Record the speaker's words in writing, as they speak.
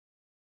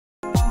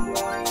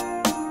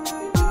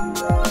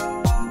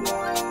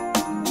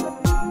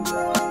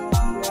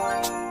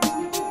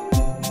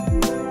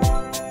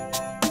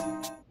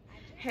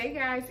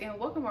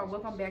or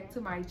welcome back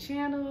to my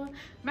channel.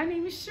 My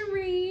name is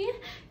Cherie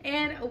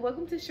and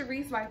welcome to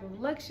Cherie's Life of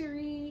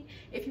Luxury.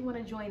 If you want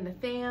to join the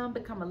fam,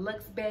 become a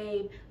Lux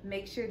babe,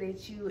 make sure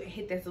that you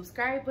hit that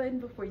subscribe button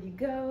before you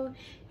go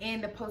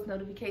and the post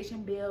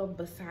notification bell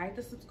beside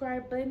the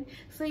subscribe button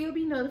so you'll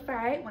be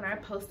notified when I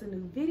post a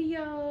new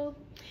video.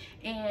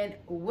 And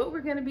what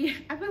we're gonna be,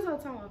 I feel so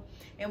tall,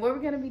 and what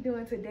we're gonna be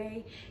doing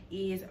today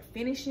is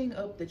finishing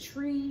up the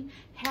tree.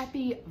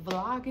 Happy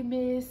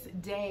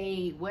Vlogmas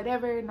day,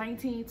 whatever,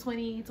 19,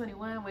 20,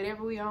 21,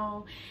 whatever we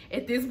on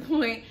at this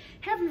point.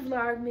 Happy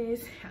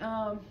Vlogmas.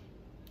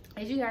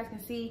 As you guys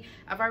can see,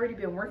 I've already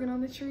been working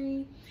on the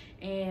tree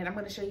and I'm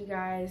going to show you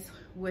guys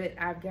what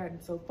I've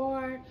gotten so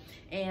far,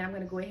 and I'm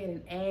going to go ahead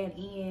and add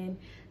in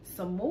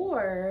some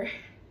more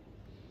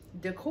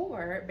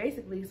decor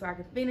basically so I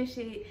can finish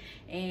it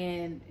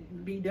and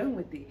be done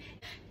with it.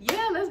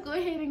 Yeah, let's go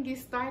ahead and get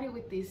started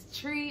with this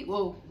tree.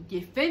 Well,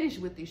 get finished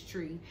with this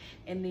tree,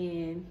 and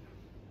then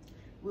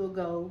we'll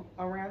go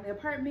around the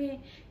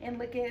apartment and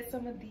look at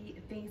some of the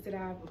things that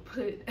I've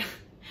put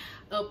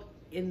up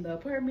in the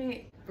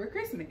apartment for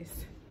Christmas.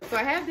 So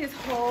I have this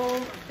whole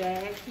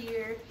bag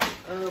here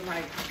of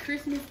like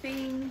Christmas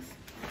things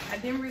I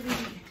didn't really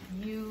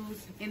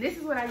use, and this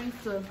is what I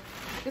used to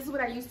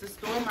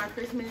store my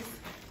Christmas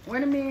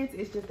ornaments.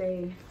 It's just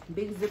a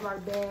big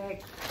Ziploc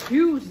bag,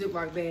 huge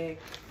Ziploc bag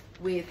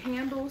with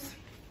handles,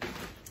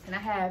 and I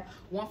have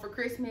one for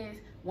Christmas,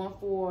 one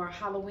for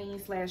Halloween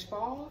 /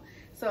 fall.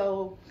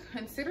 So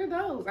consider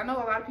those. I know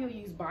a lot of people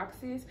use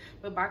boxes,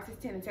 but boxes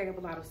tend to take up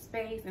a lot of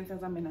space, and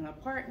since I'm in an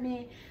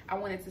apartment, I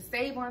wanted to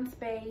save on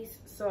space,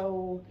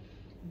 so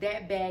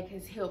that bag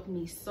has helped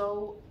me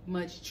so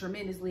much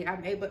tremendously. I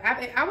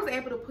was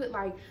able to put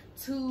like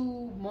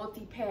 2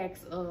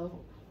 multi-packs of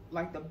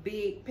like the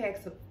big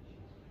packs of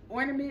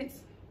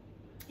ornaments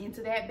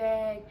into that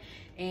bag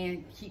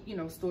and keep, you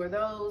know, store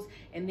those,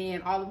 and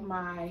then all of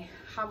my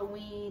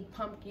Halloween,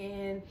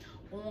 pumpkin,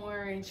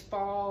 orange,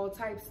 fall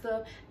type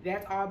stuff,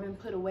 that's all been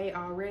put away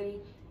already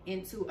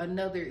into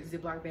another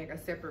Ziploc bag, a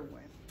separate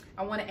one.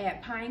 I want to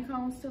add pine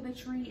cones to the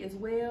tree as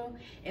well,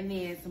 and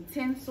then some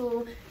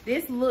tinsel.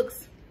 This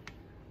looks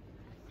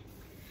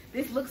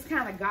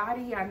kind of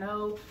gaudy, I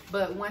know,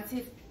 but once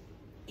it's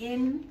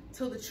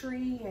into the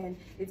tree and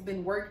it's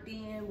been worked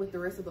in with the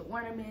rest of the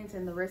ornaments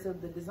and the rest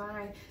of the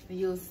design, then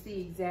you'll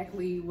see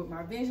exactly what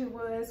my vision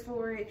was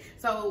for it.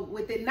 So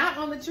with it not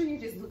on the tree,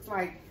 it just looks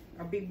like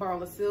a big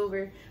ball of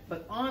silver,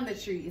 but on the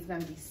tree it's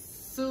gonna be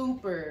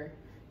super,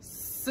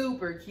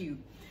 super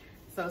cute.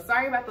 So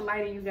sorry about the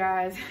lighting, you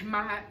guys.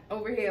 My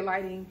overhead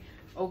lighting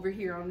over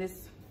here on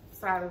this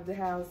side of the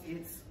house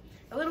is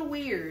a little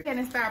weird.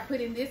 And start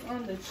putting this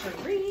on the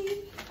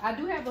tree. I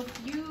do have a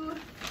few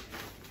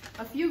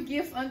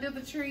gifts under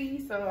the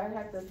tree, so I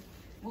have to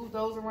move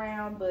those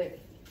around, but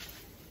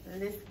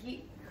let's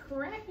get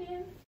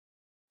cracking.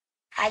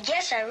 I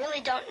guess I really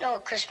don't know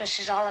what Christmas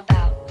is all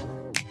about.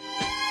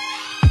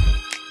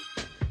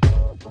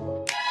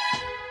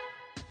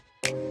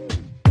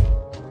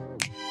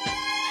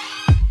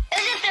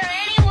 Isn't there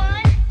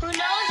anyone who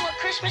knows what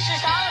Christmas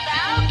is all about?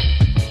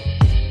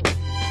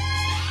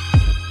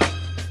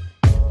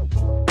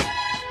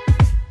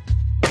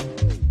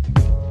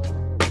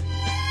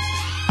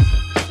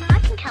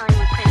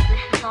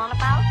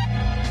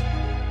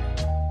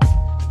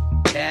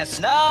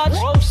 Chestnuts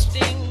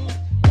roasting,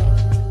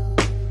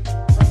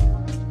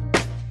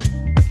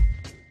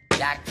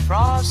 Jack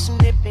Frost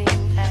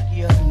nipping at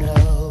your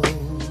nose.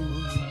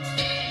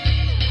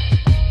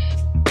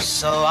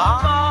 So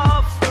I'm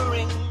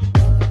offering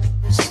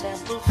a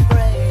simple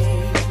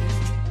phrase.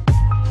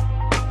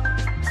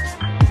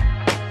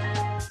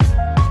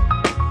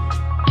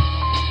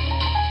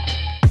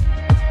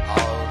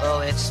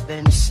 Although it's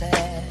been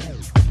said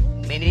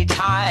many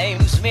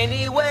times,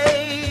 many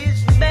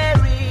ways,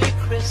 Merry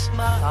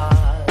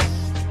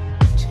Christmas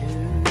to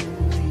you.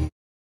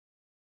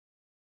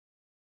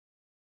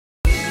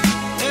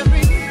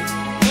 Every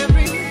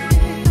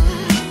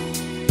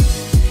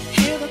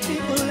hear the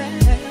people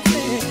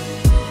laughing.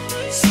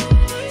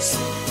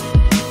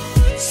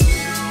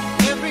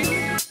 Every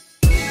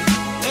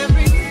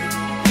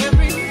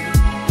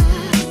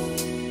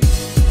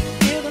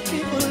hear the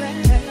people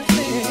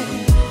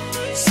laughing,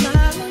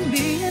 smiling,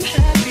 being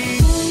happy.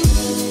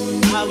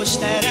 I wish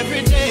that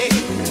every day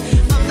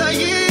of the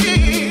year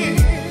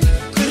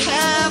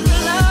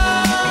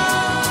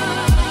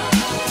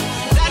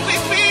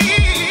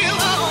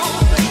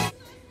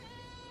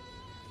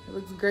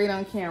great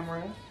on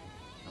camera.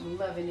 I'm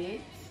loving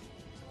it.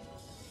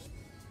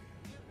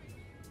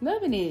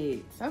 Loving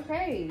it.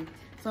 Okay,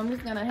 so I'm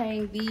just gonna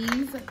hang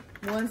these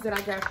ones that I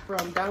got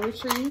from Dollar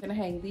Tree. I'm gonna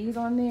hang these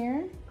on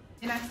there.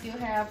 And I still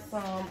have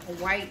some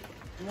white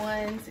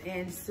ones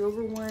and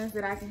silver ones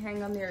that I can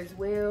hang on there as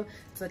well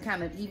to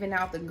kind of even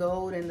out the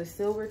gold and the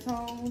silver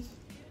tones.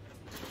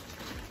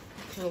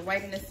 So the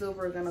white and the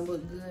silver are gonna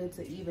look good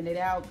to even it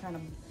out, kind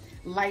of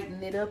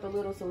lighten it up a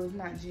little so it's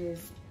not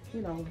just,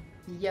 you know,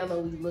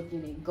 yellowy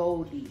looking and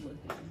goldy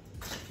looking.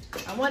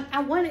 I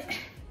want it.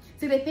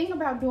 See, the thing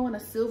about doing a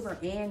silver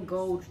and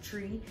gold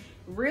tree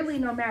really,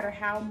 no matter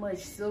how much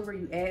silver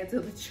you add to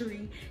the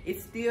tree,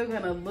 it's still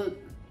gonna look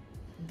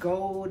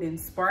gold and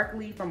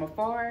sparkly from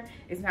afar.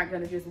 It's not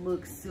gonna just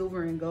look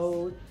silver and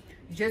gold,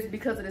 just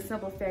because of the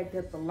simple fact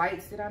that the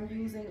lights that I'm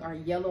using are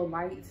yellow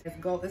lights. It's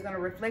gold. It's gonna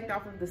reflect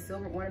off of the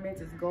silver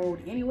ornaments. It's gold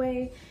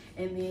anyway.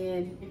 And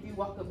then if you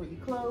walk up really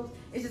close,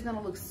 it's just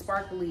gonna look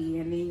sparkly,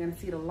 and then you're gonna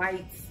see the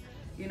lights.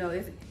 You know,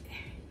 it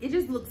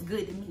just looks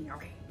good to me,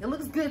 okay? It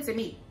looks good to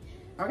me,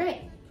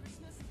 okay?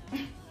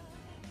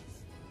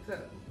 So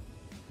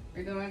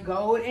we're doing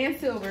gold and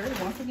silver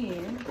once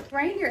again.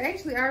 Reindeer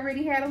actually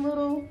already had a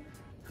little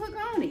hook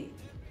on it.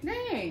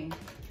 Dang,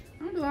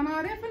 I'm doing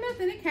all that for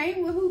nothing. It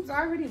came with hoops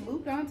already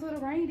looped onto the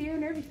reindeer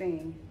and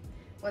everything.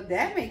 Well,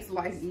 that makes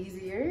life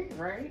easier,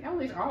 right? I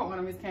wish all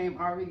ornaments came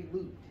already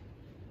looped.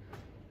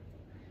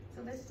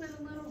 So let's put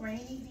a little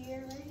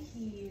reindeer right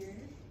here.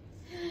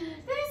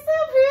 That's so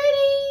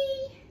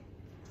pretty.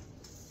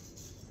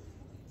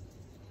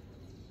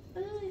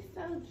 Oh, it's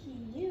so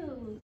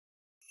cute.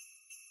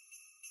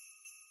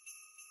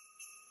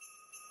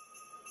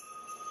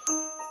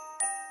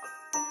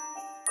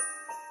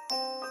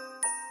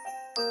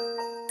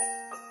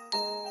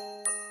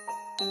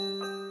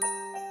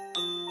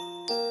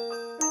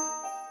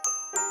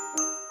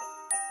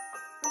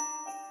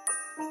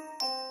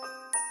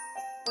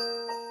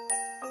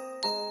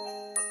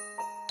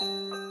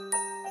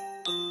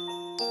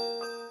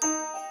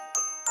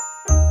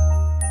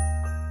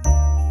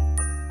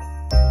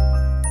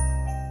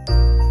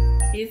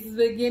 It's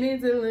beginning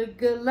to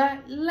look a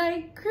lot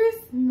like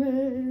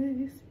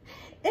Christmas.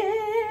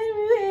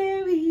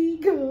 Everywhere we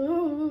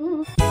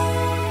go.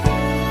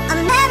 A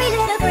merry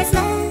little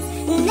Christmas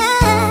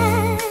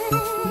night.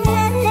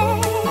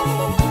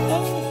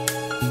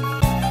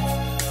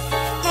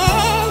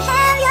 And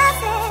have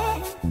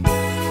yourself a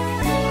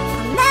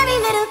merry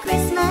little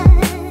Christmas.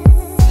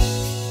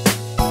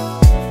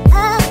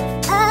 Up,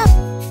 up,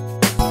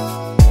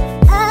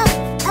 up,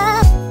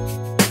 up,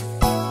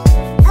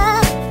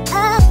 up,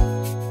 up.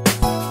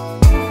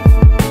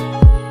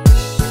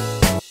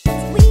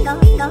 We go,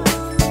 we go,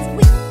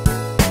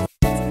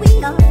 we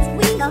go,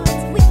 we go,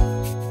 we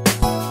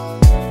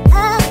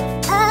up,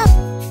 up.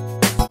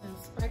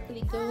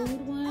 Sparkly gold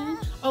one.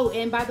 Oh,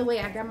 and by the way,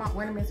 I got my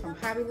ornaments from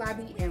Hobby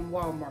Lobby and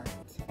Walmart.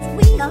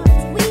 We go,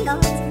 we go,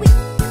 we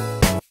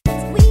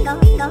go,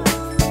 we go,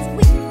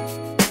 we.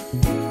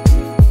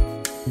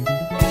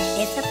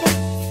 It's a bit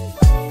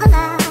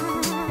alive.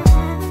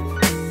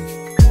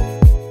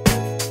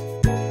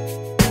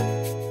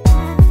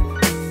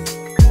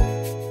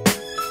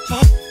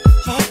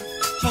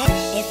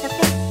 It's a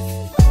bit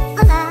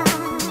alive.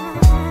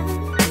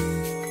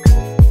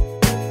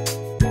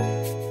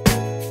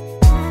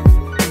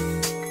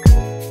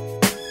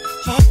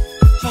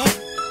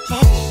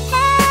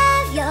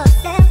 Have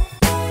yourself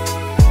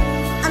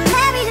a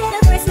merry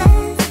little Christmas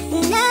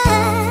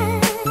night.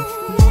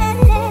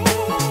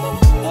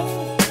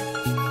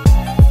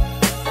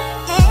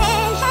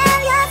 And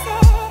have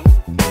yourself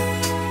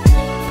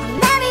a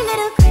merry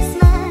little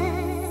Christmas.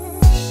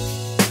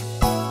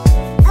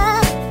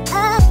 Up,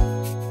 up.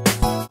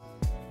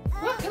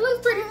 Well, it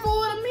looks pretty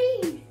full to me.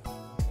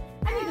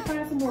 I need to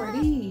find some more of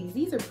these.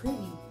 These are pretty.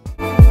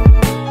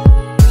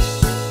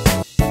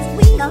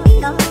 We go, we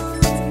go,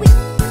 we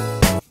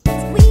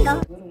go.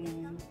 Little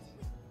ones.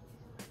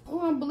 Oh,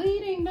 I'm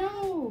bleeding.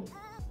 No.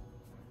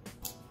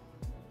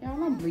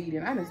 Y'all, I'm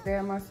bleeding. I done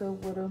stabbed myself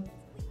with them.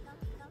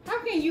 How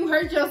can you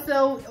hurt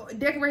yourself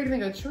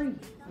decorating a tree?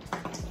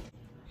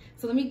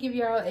 So let me give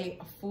y'all a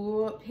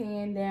full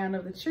pan down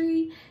of the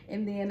tree,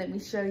 and then let me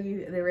show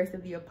you the rest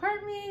of the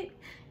apartment.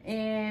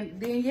 And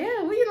then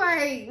yeah, we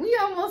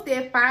almost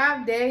at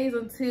 5 days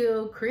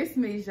until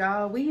Christmas,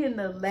 y'all. We in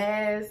the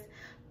last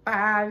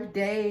 5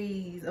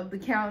 days of the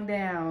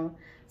countdown.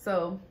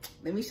 So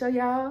let me show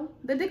y'all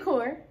the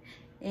decor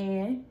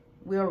and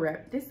we'll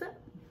wrap this up.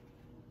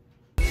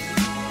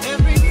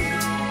 Every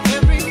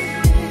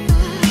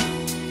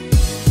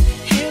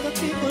hear the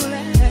people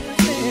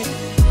laughing.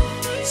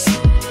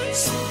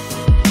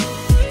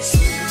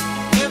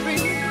 Every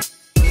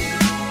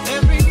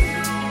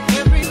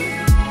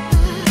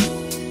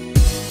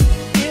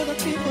hear the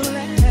people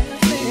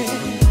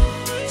laughing,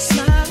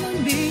 smiling,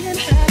 being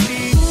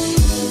happy.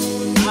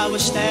 I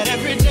wish that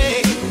every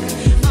day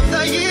of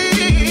the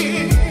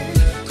year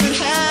could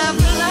have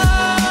the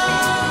love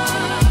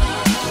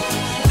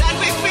that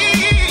we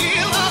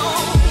feel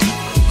on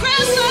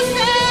Christmas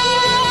Day.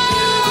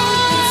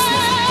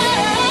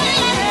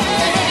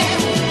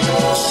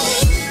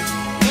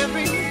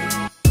 Every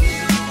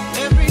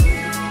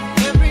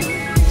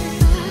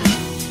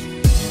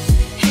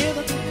hear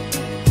the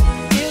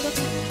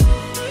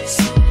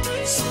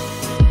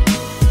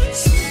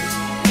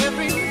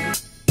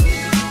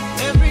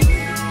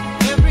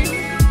every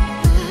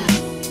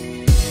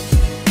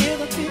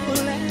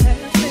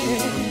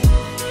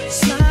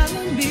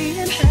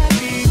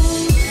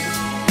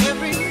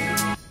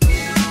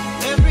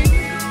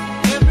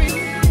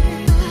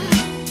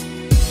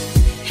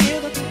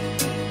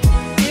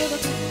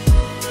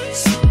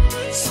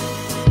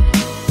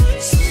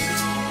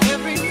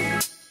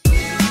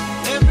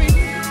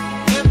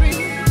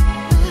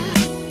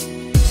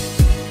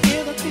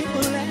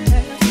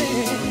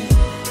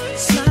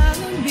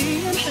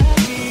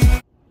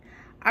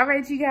All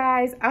right, you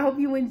guys, I hope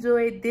you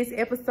enjoyed this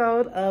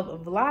episode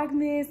of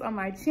Vlogmas on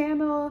my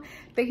channel.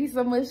 Thank you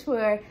so much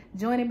for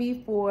joining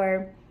me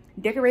for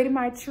decorating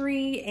my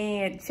tree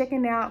and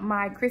checking out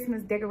my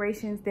Christmas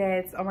decorations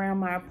that's around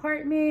my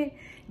apartment.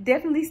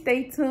 Definitely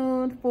stay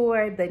tuned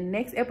for the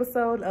next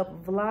episode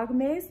of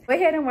Vlogmas. Go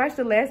ahead and watch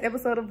the last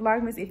episode of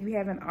Vlogmas if you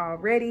haven't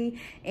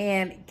already,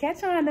 and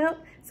catch on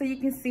up so you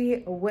can see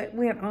what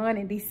went on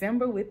in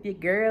December with your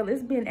girl.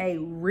 It's been a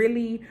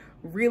really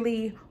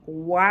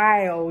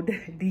wild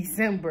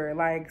December,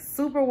 like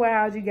super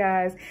wild, you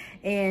guys,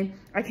 and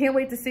I can't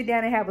wait to sit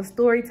down and have a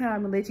story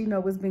time and let you know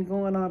what's been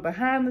going on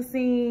behind the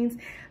scenes.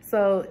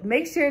 So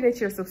make sure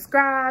that you're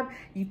subscribed,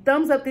 you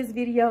thumbs up this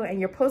video, and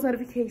your post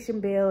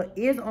notification bell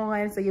is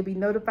on so you'll be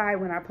notified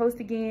when I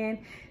post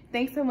again.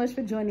 Thanks so much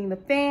for joining the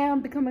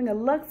fam, becoming a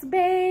Lux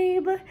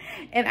babe,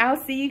 and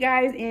I'll see you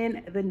guys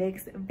in the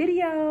next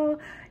video.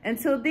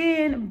 Until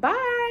then,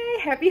 bye,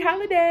 happy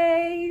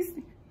holidays.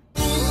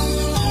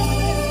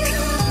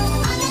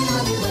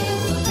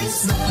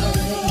 Christmas.